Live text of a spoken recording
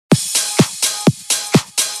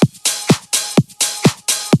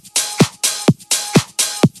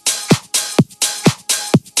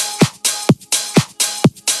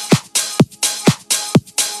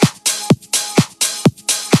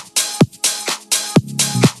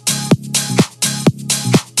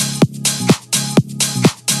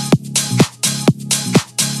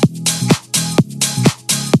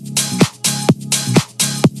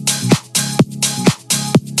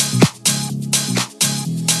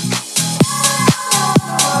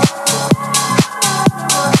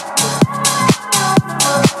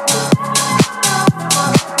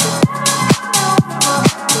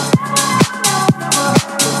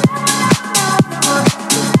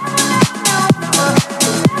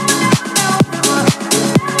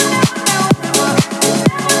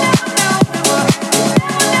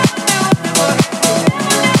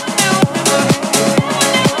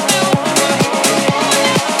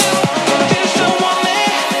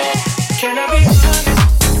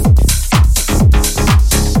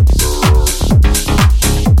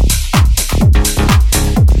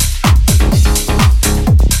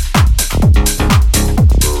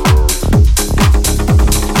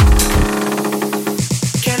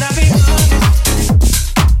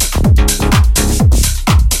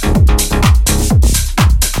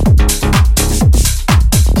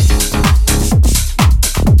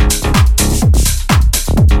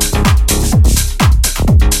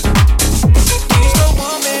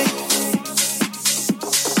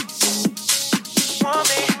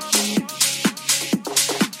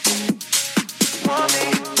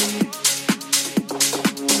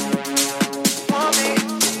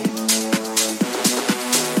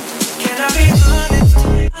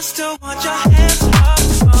still want your hands up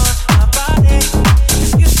on my body.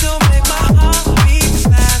 You still make my heart beat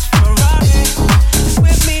fast. Ferrari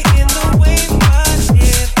with me in the wave, but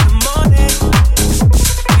in the morning.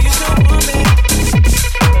 Do you still want me?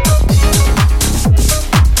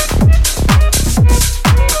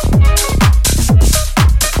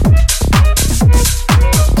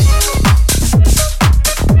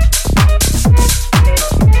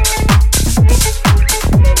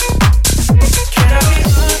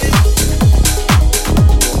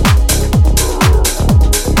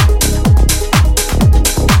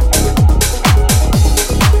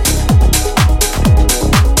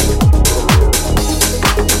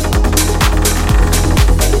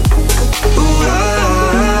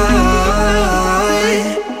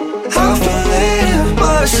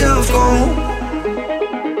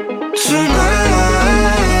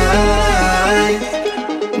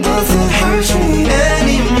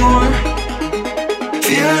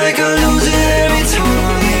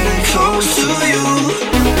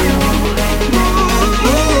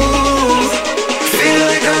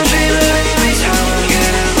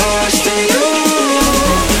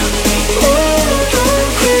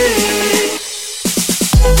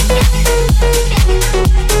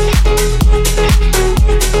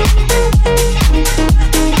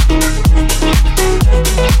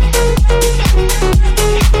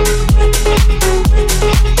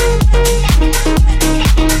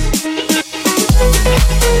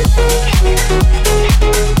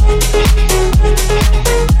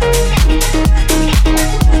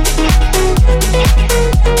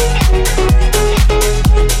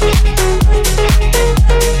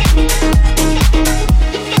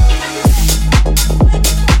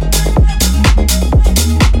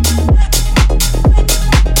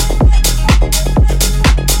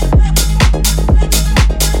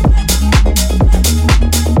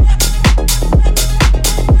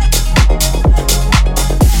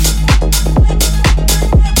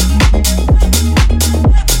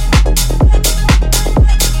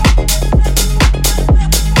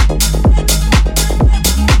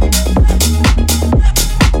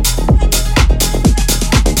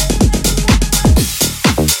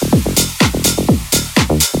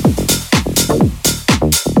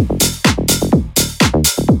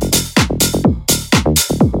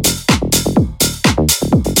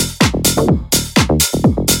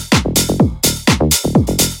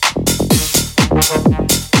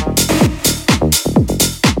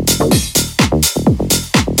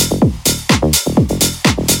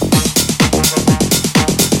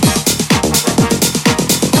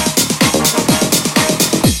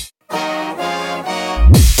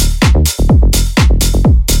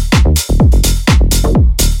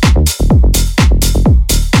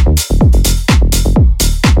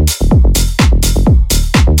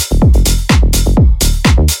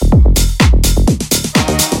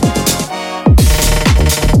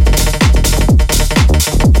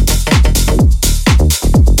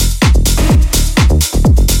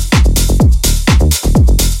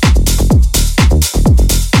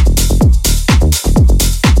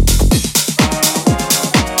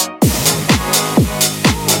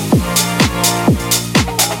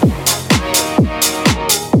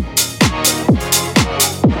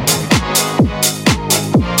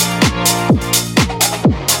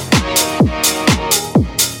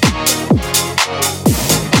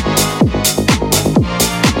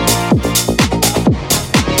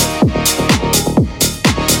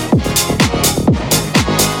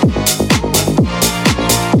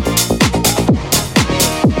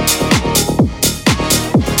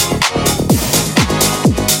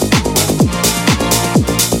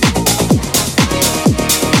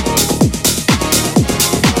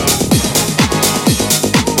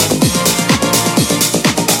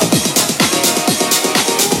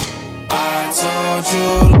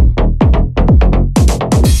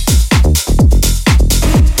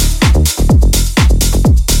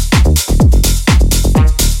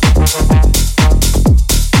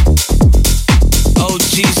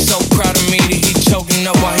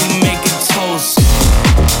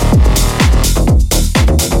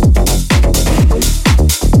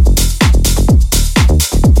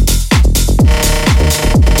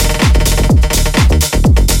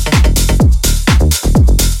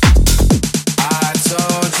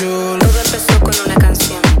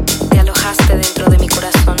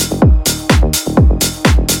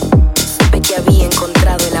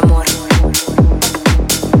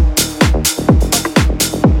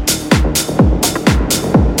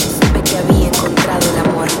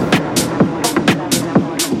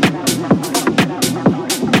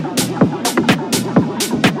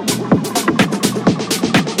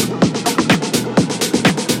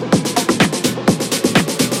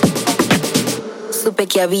 Supe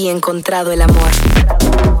que había encontrado el amor.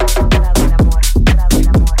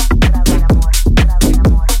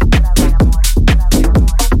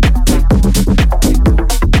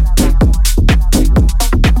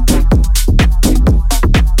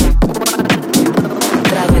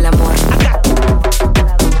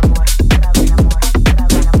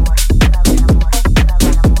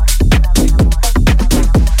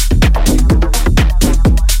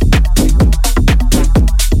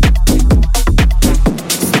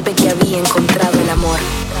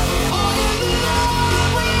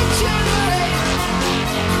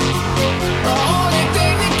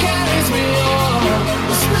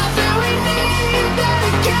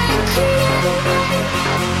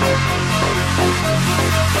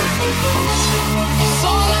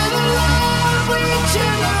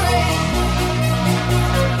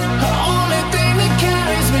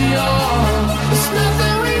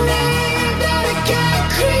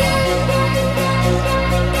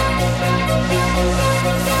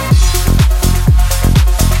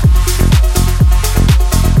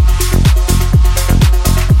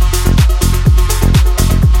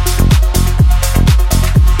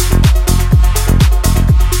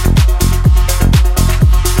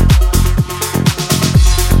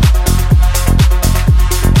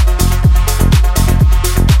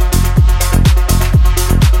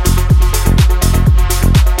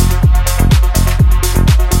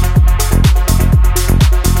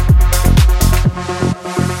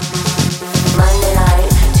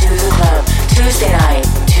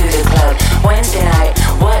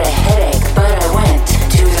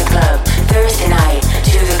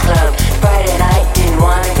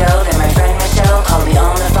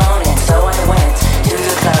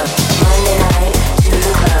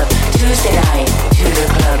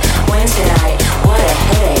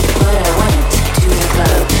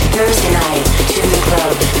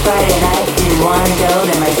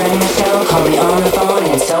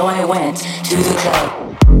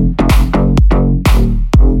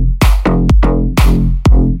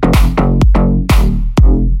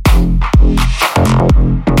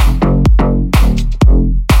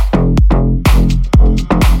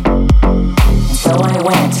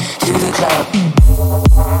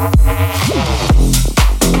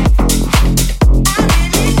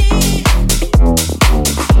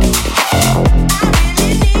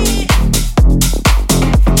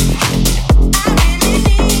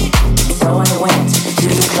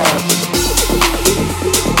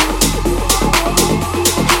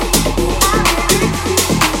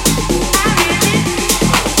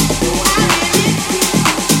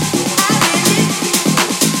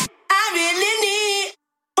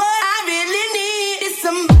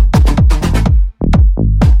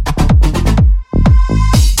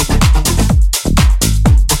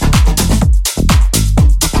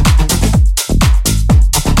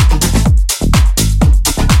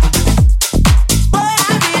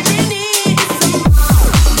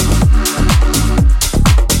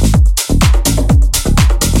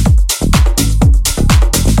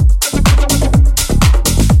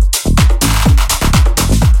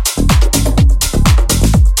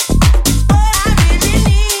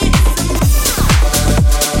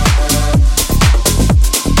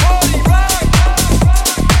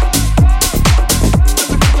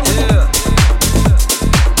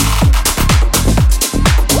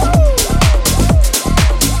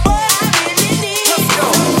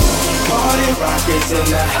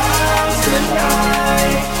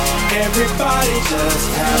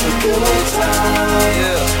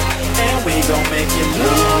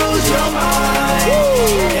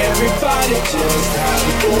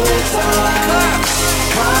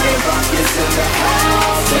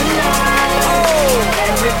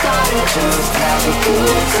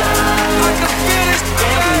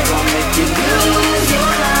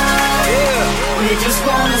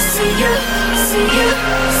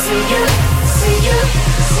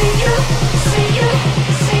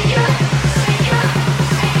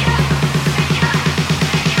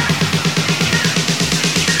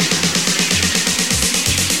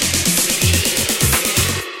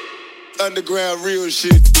 Underground real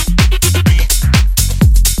shit.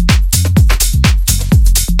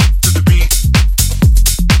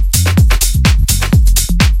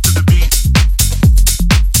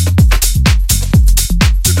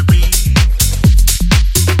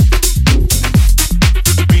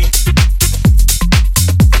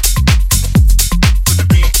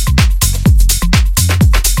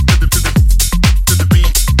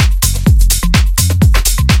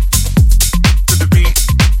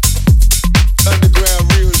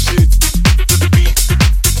 Underground real shit.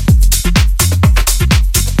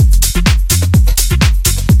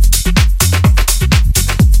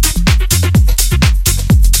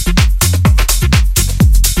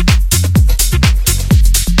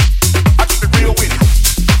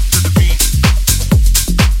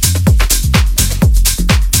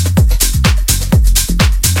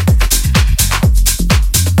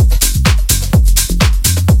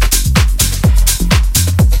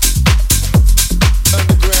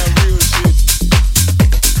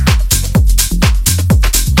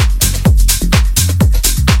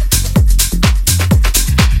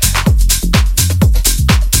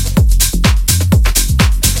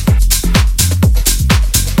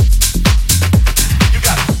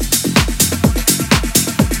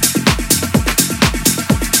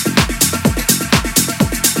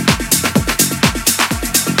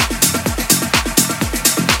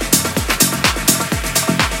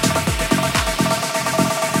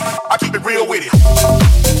 real with it.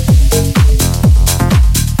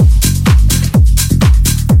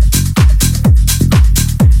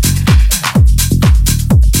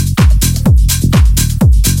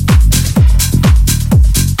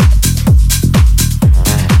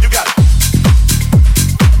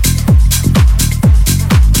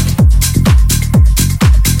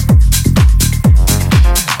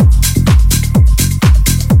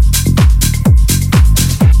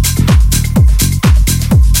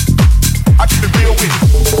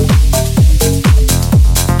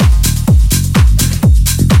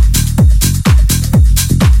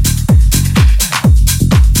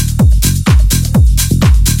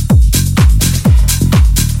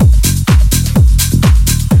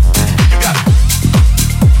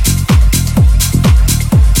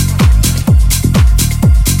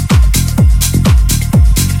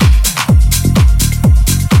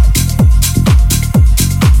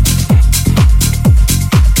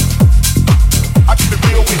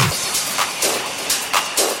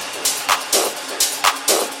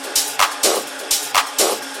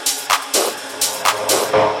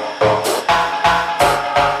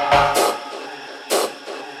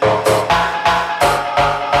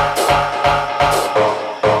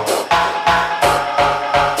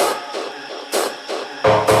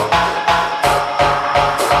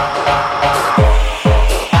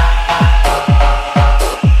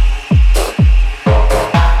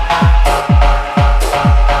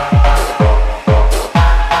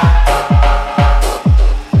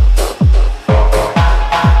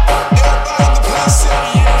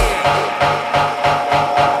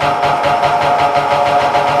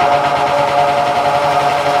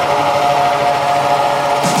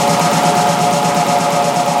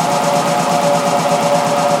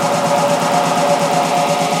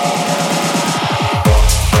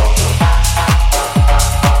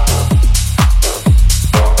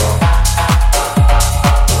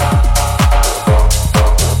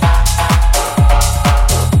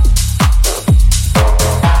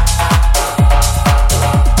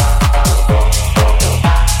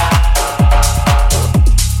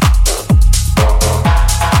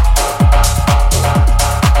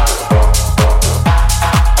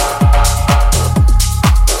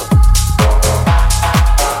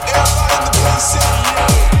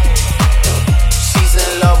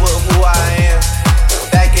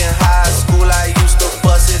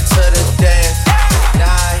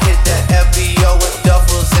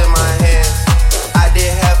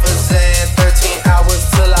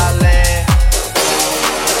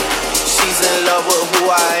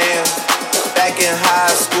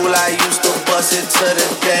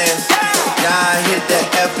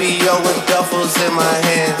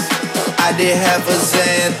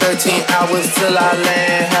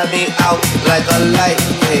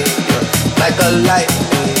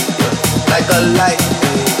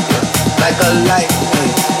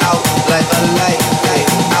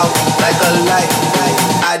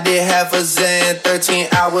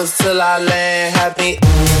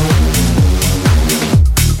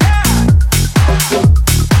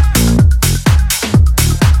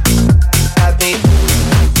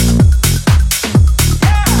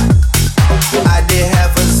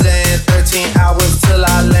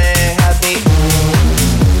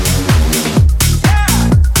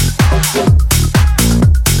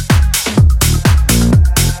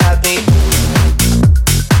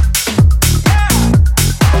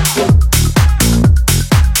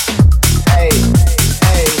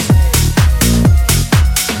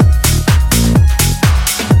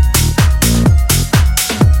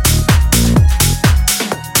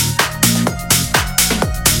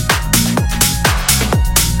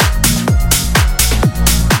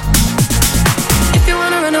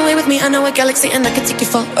 Galaxy and I could take you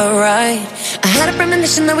for a ride. I had a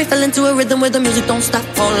premonition that we fell into a rhythm where the music don't stop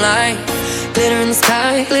for life. Glitter in the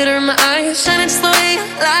sky, glitter in my eyes, shining just the way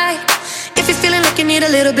I like. If you're feeling like you need a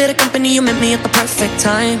little bit of company, you met me at the perfect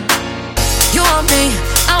time. You want me,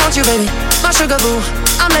 I want you, baby. My sugar boo,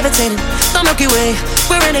 I'm levitating. The Milky Way,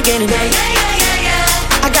 we're renegading. Yeah, yeah, yeah, yeah,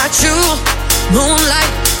 yeah. I got you,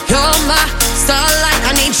 moonlight, you're my starlight.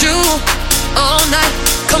 I need you all night.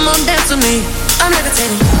 Come on, dance with me. I'm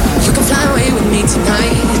levitating. You can fly away with me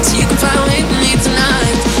tonight. You can fly away with me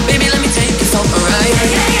tonight. Baby, let me take you for a ride. Yeah,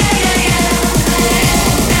 yeah, yeah, yeah, yeah.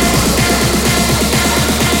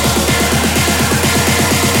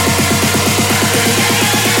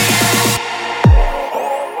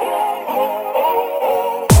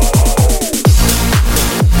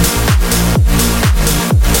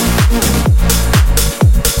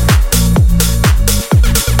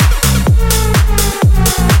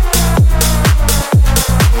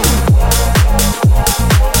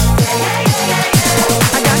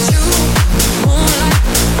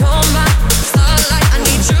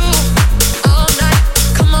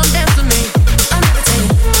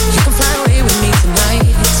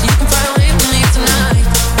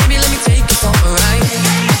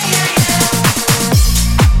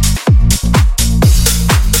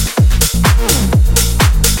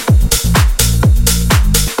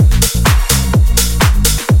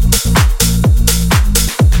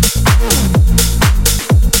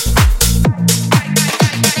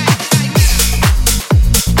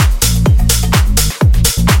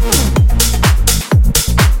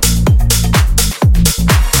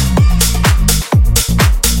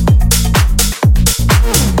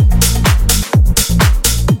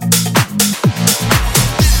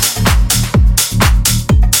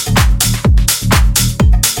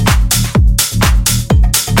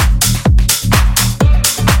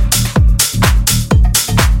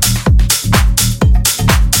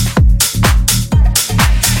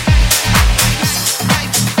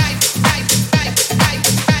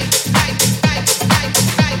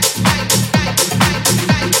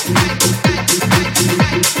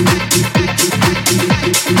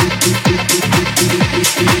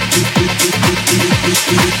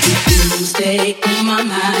 stay on my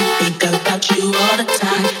mind. Think about you all the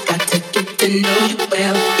time. Got to get to know you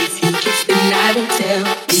well. If you kiss, then I will tell.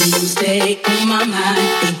 You stay on my mind.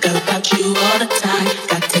 Think about you all the time.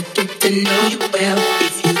 Got to get to know you well.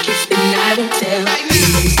 If you kiss, then I will tell.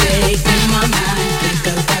 You stay on my mind. Think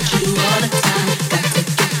about you all the time. Got to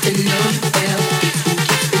get to know you well. If you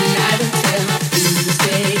kiss, then I will tell. You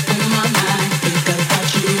stay on my mind. Think about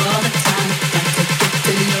you all the time. Got to get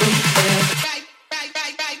to know you well.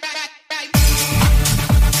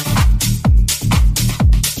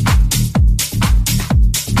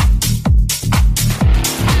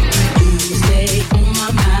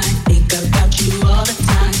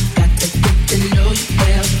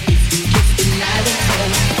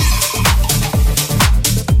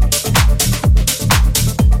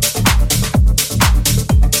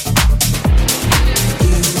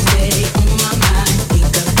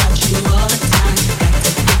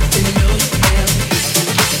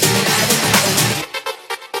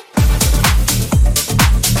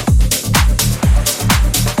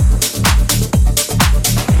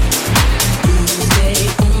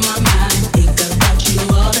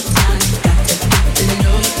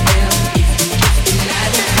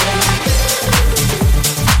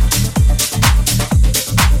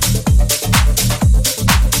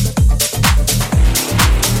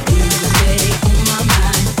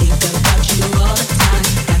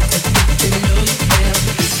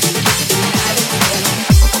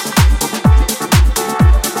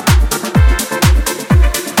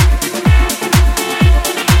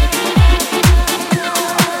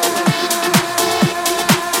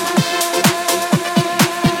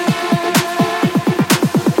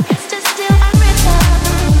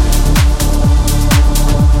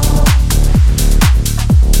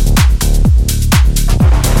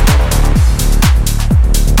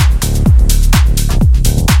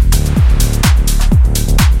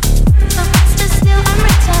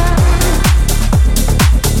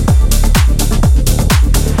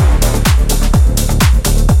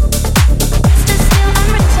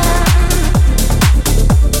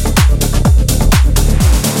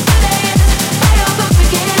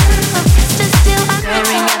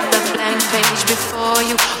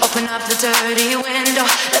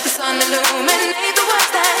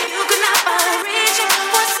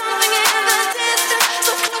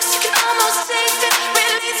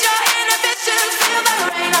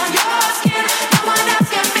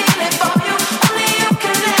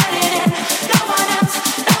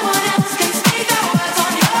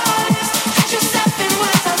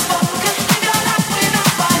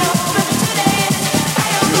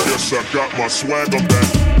 Got my swag on back.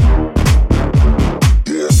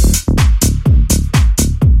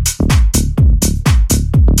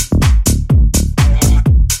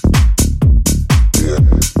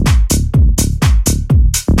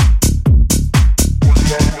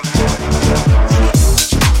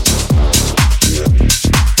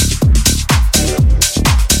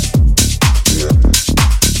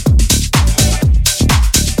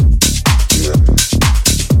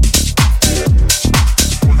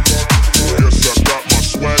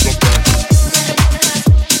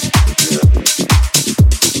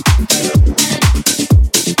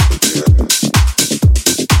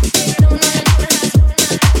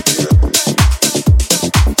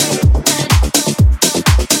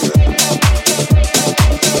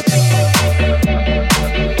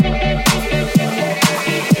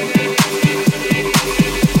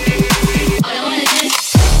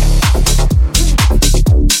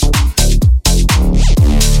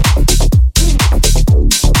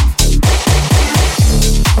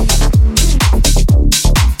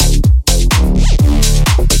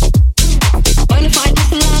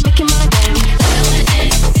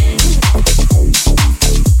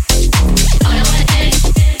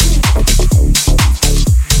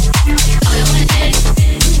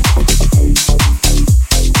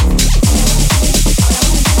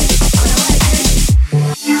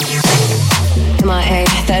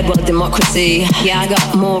 Democracy. Yeah, I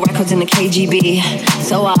got more records in the KGB.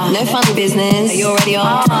 So no funny business. You already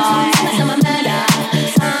are.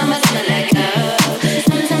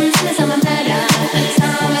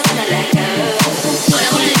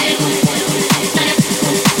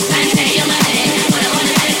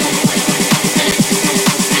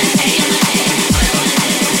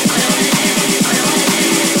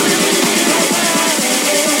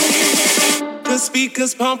 The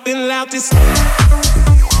speakers pumping loud this.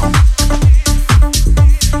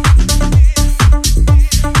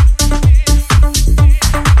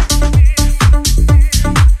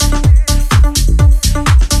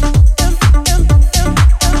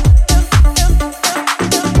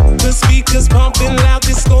 Pumping loud,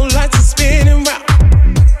 disco lights are spinning.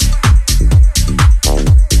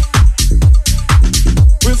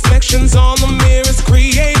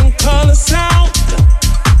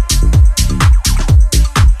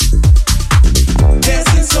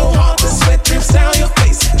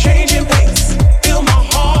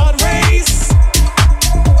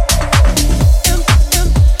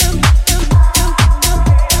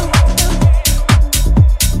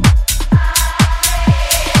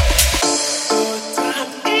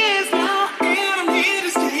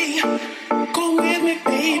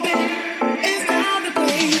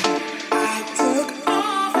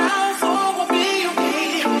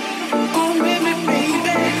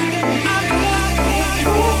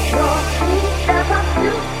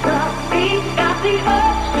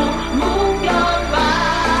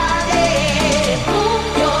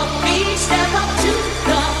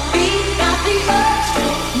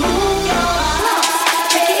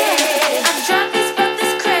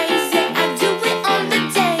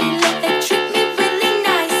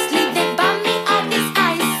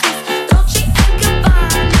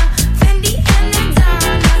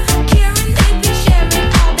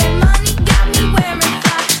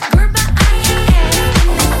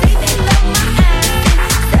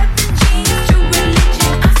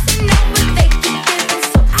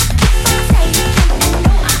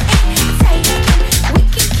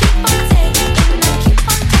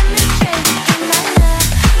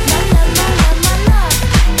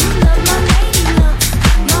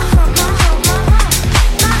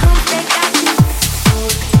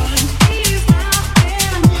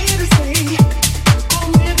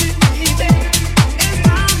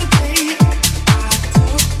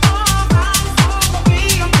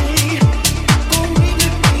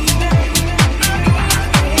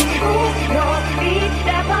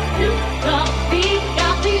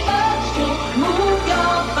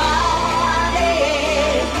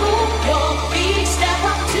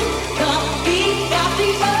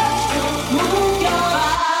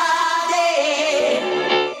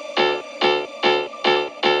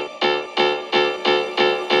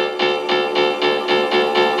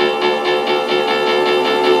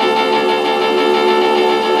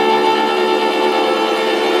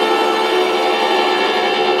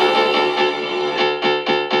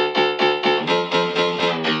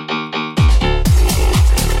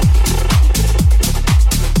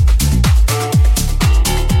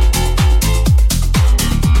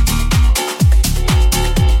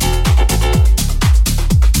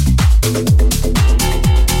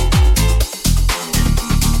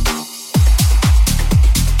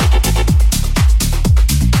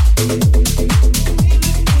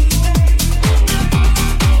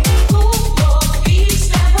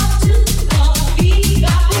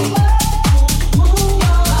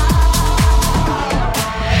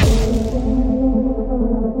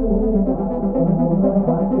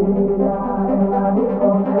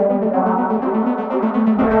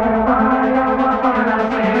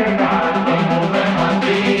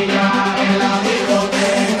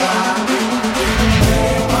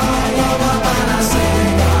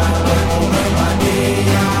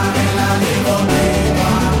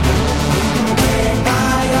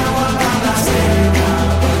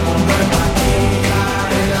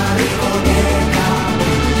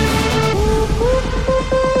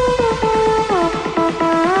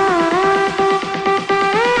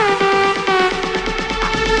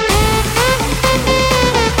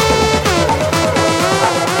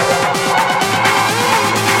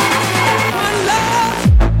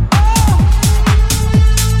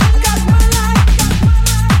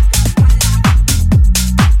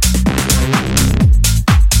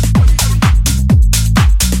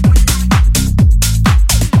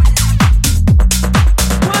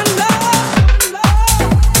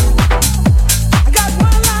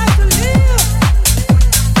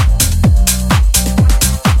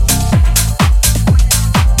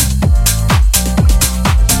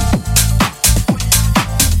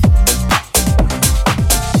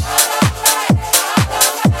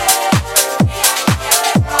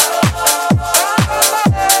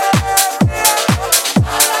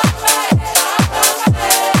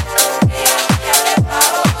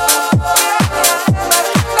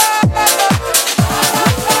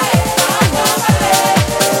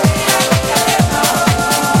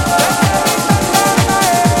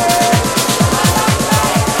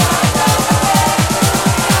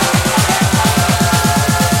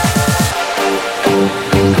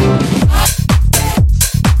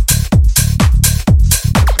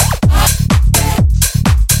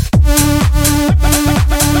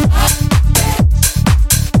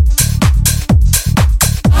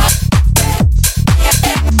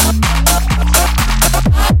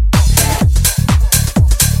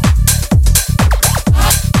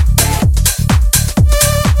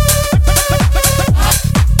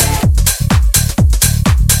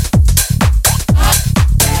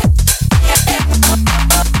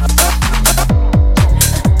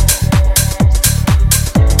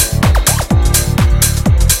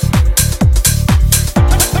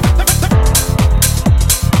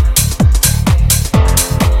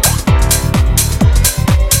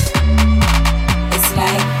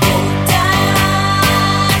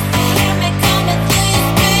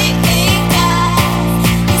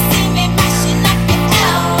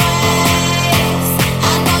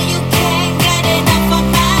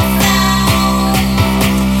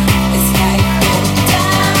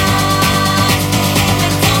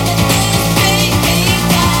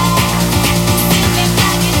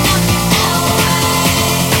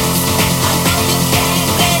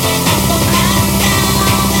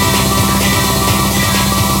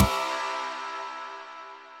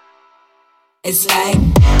 It's like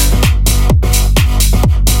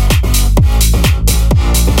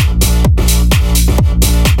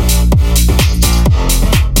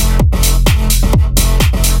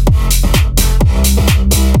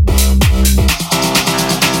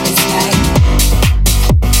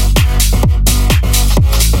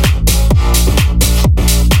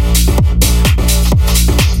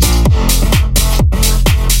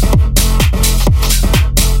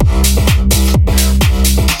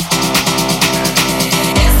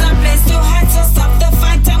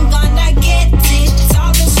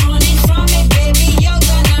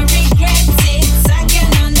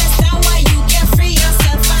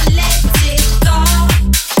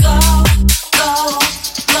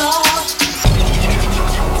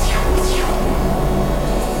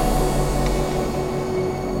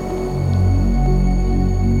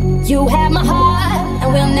you have my heart,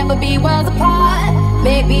 and we'll never be worlds apart.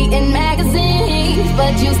 Maybe in magazines,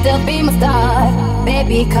 but you still be my star.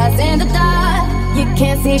 Baby, cause in the dark, you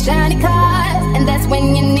can't see shiny cars. And that's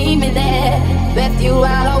when you need me there. With you,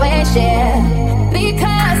 I'll always share.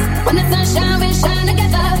 Because when the sun shines, we shine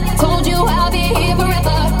together. Told you I'll be here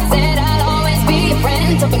forever. Said I'll always be your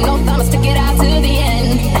friend. Took an oath, I'ma stick it out to the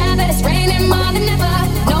end. Now that it's raining more than ever,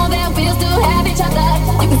 know that we'll still have each other.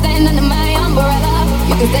 You can stand under my umbrella.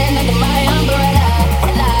 You can stand under my umbrella.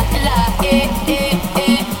 La, la,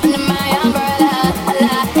 under my umbrella.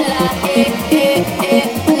 La, la, under my umbrella. La, la,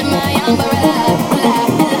 under my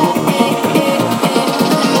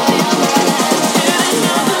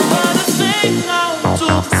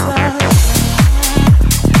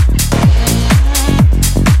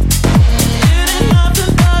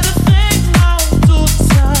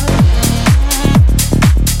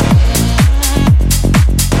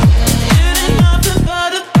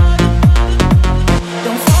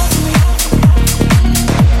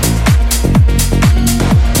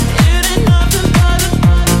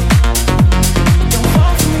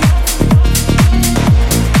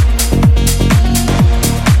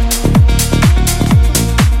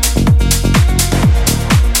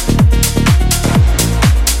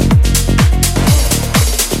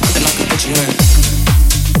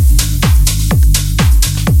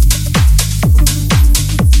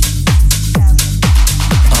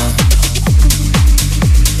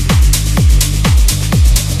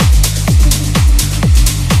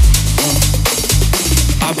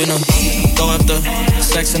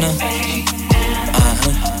Sex in her,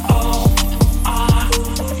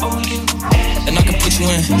 and I can put you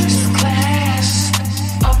in.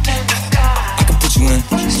 I can put you in.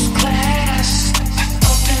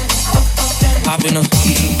 Hop in her,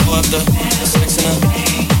 go up the sex in her,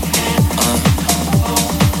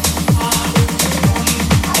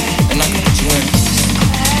 and I can put you in.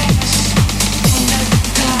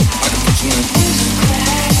 I can put you in.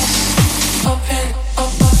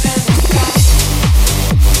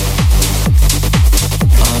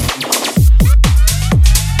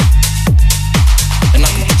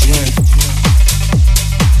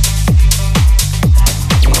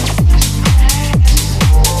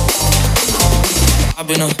 I've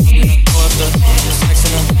been up, go up the sex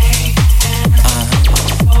in her,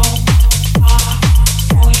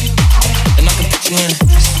 and I can put you in.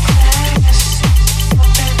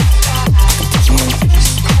 I can put you in.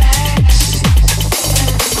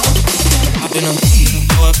 I've been up,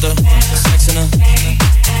 go up the sex in her,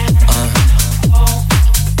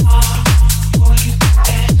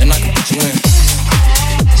 and I can put you in.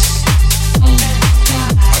 I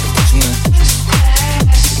can put you in.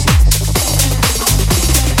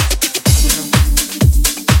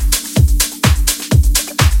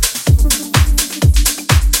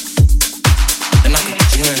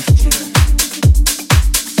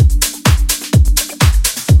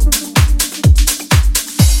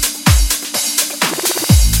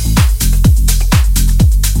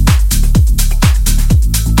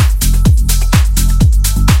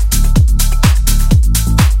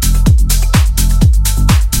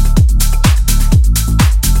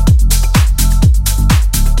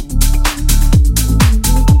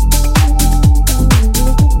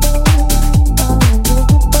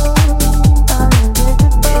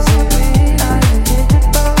 Is it real?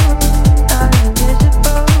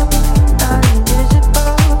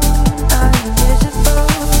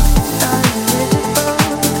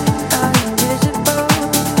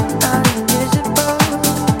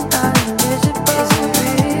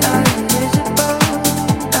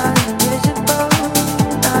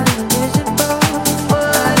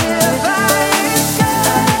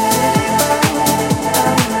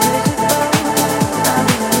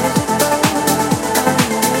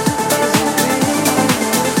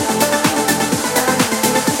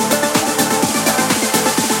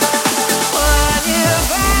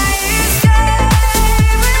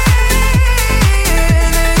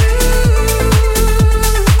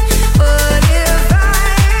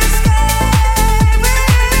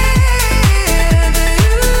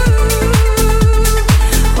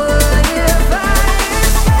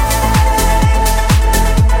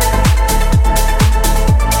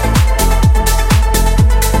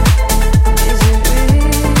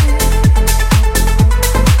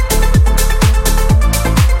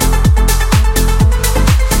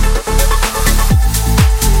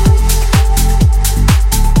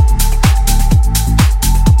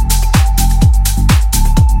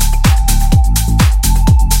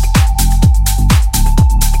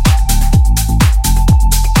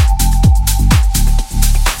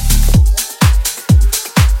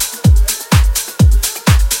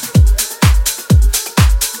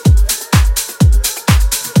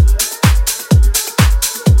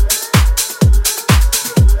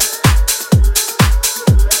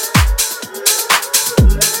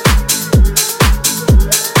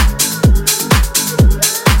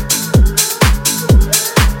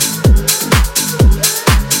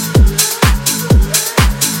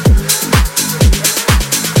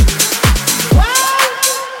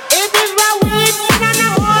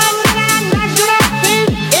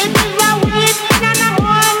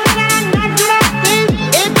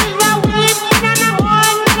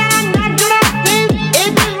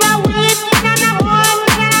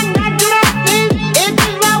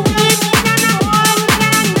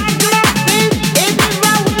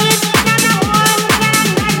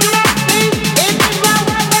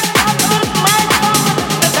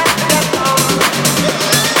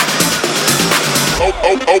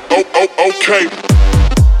 cape.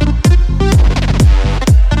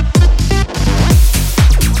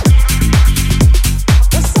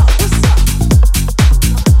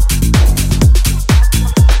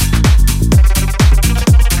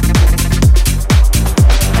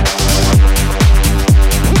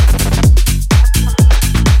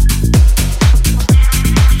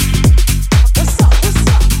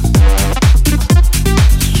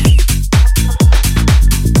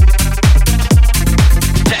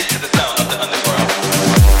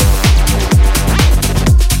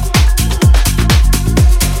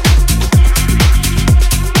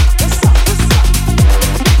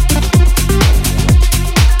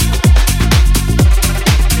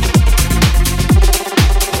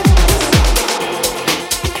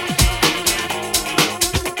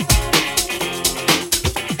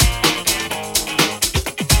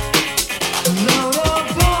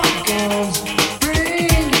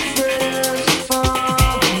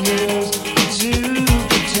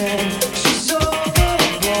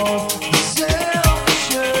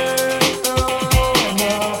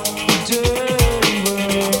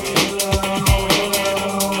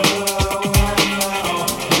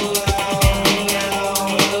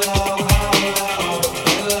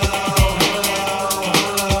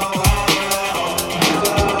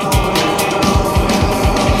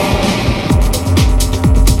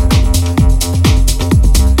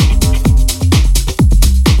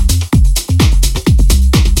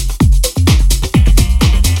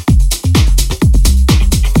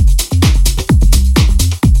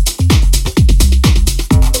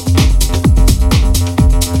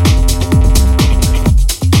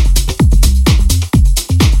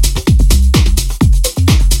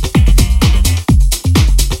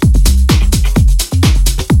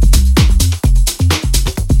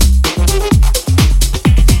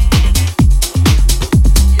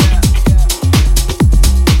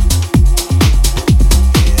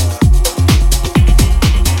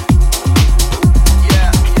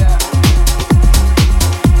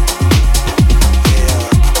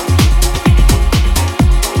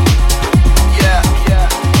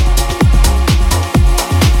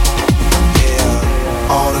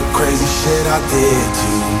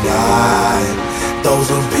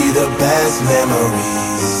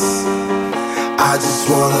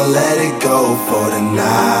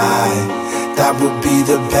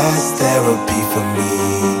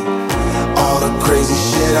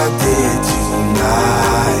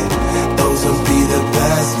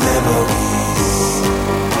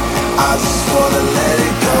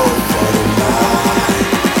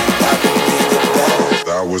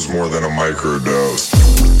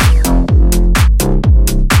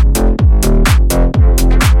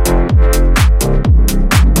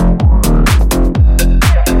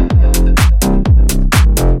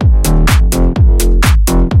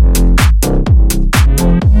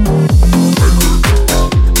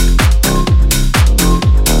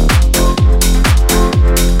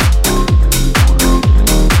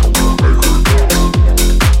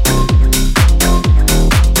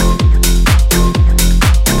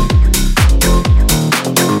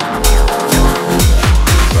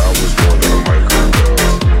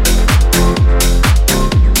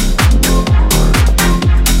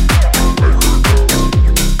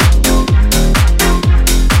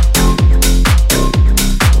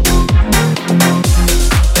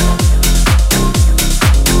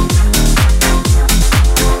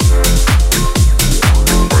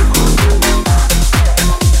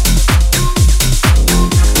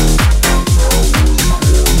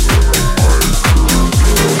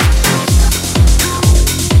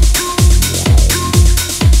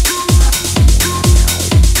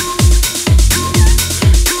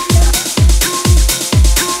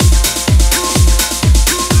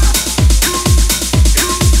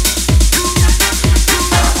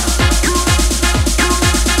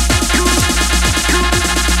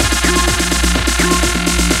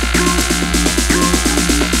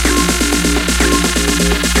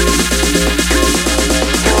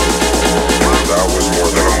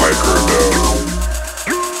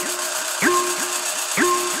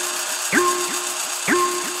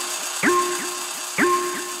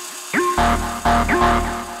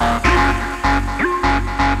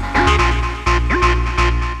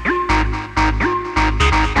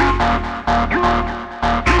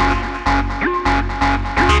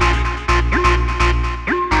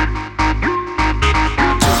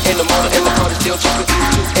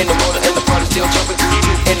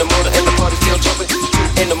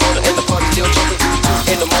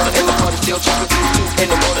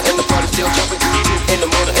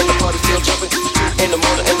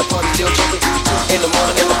 In the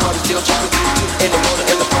morning and the party still jumping. In the morning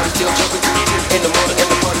and the party still jumping.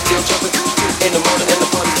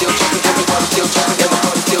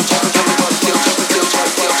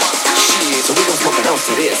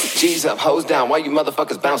 up, hoes down. Why you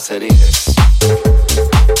motherfuckers bounce to this?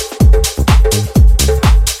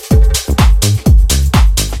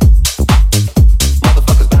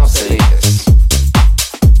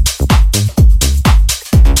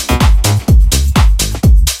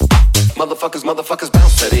 Motherfuckers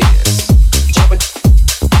bounce to this. Jumpin',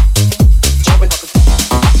 jumpin',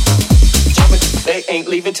 jumpin'. They ain't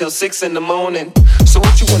leaving till 6 in the morning. So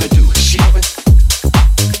what you wanna do? Jumpin',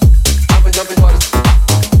 jumpin', jumpin', waters.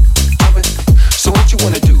 Jumpin'. So what you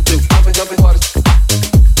wanna do? Jumpin', jumpin', waters.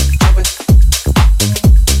 Jumpin',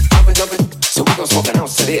 jumpin', jumpin'. So we gon' smoke an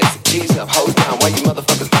ounce to this. G's up, hoes down. Why you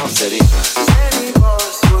motherfuckers bounce to this? Sandy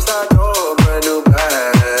boss, suicide door, brand new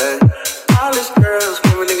bag. College girls,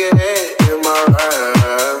 give a nigga head.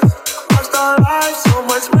 Rockstar life, so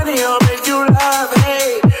much money, I'll make you laugh.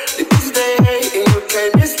 Hey, the bitches they hate, and you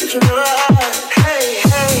can't miss what you never had. Hey,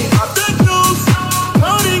 hey, off the juice,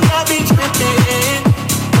 loading got me tripping.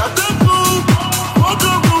 Got the coupe, on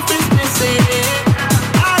the roof is missing.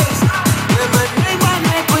 Ice, lemonade, my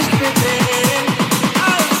neck was tripping.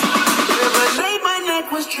 Ice, lemonade, my neck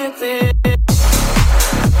was tripping.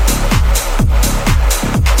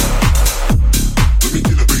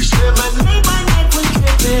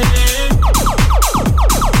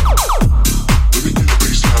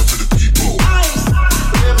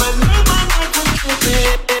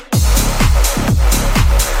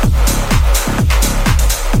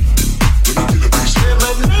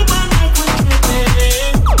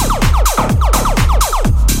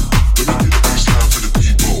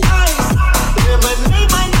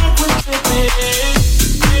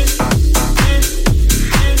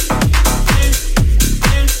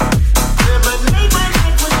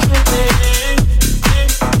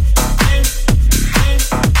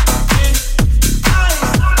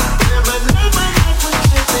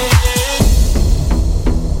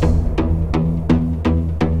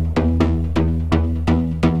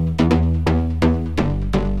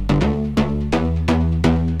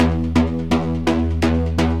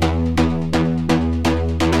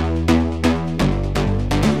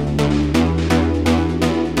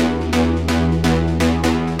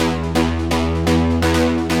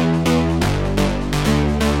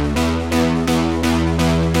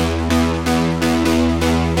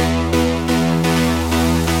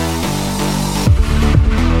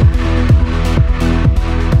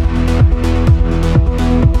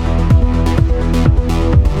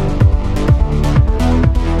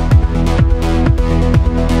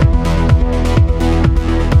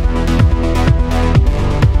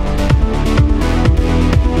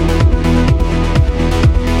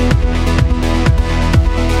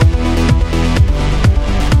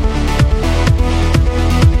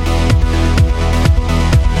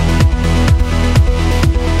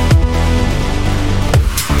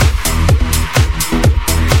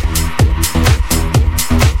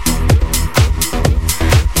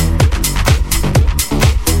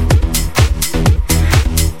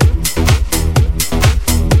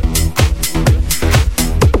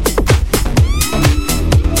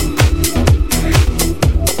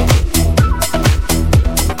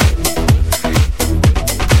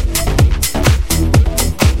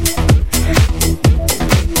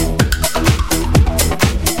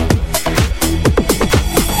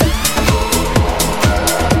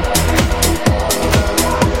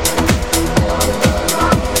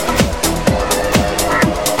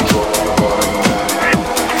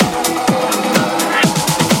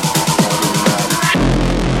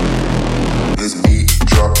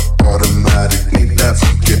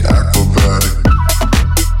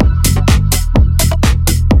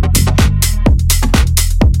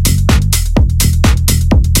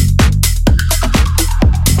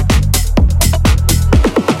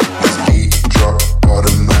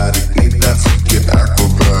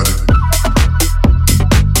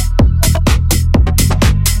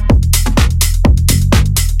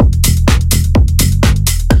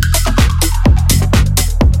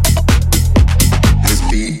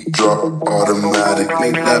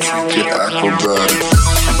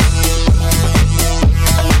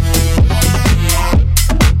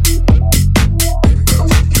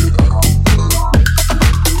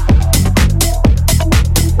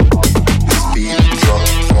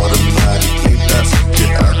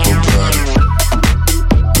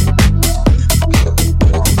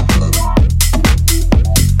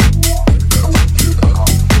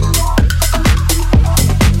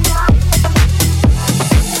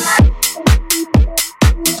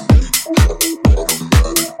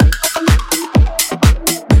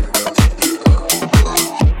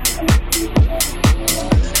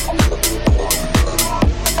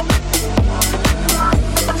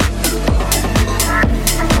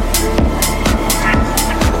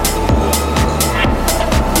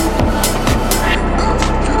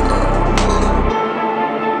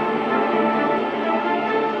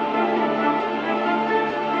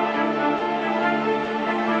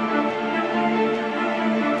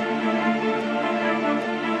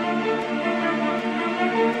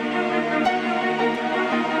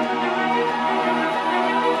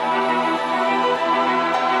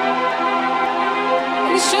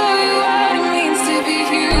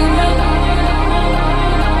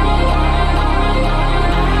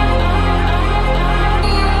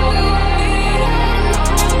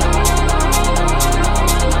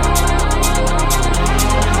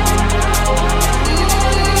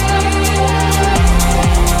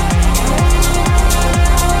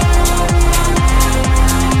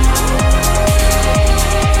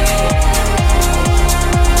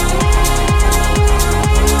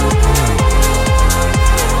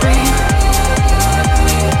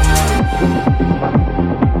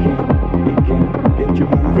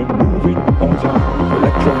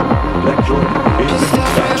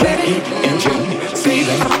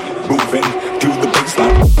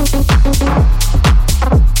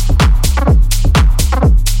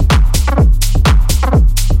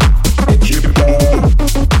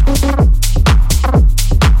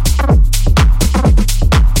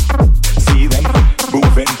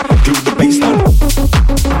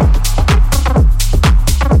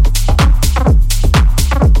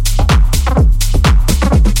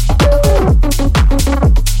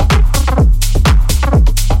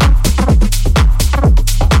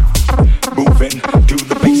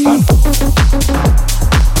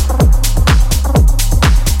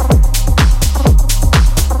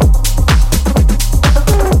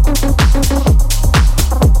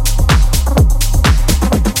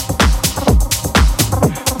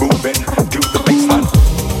 moving